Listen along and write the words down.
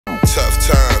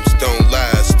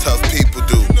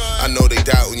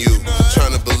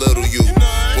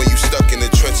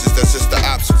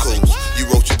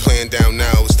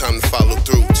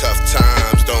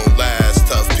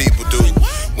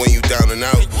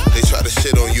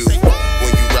shit on you.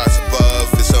 When you rise above,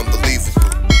 it's unbelievable.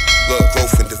 Look,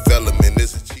 growth and development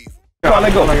is achievable.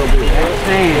 Let go.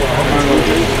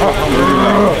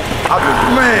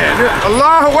 Man,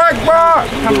 Allahu Akbar!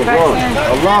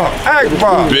 Allahu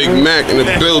Akbar! Big Mac in the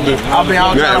building. I'll be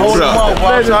out there holding them up.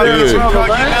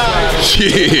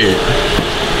 Shit.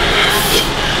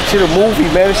 Shit, a movie,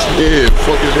 man. Yeah,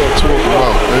 fuck is that talking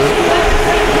about, man?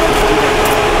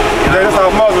 Yeah, that's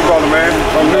our mother brother, man.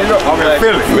 From New York. I'm in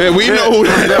Philly. Man, we know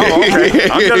that.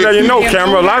 Okay. I'm just letting you know,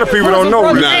 camera. A lot of people don't know.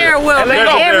 Nah, everybody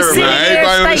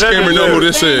on this camera know who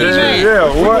this is.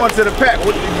 Yeah, We going to the pack.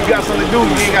 What, you got something to do?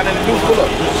 You ain't got nothing to do? Pull up.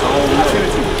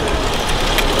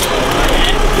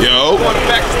 Yo.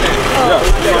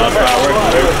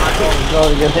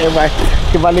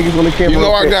 You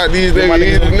know I got these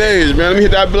niggas, man. Let me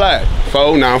hit that black.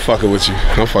 Nah, I'm fucking with you.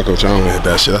 I'm fucking with you. I don't hit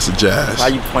that shit. That's a jazz. How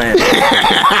you playing?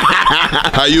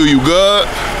 How you good?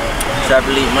 Trap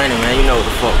Elite Money, man. You know what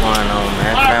the fuck going on,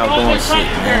 man. Famgoon shit,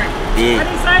 man. Yeah.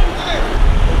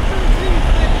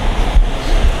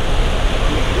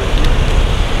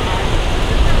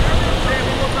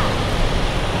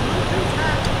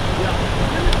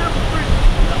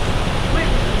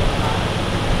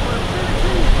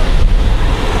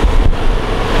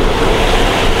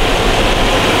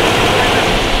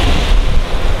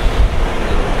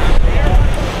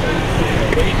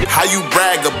 How you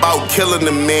brag about killing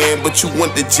a man, but you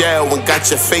went to jail and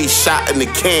got your face shot in the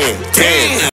can? Damn.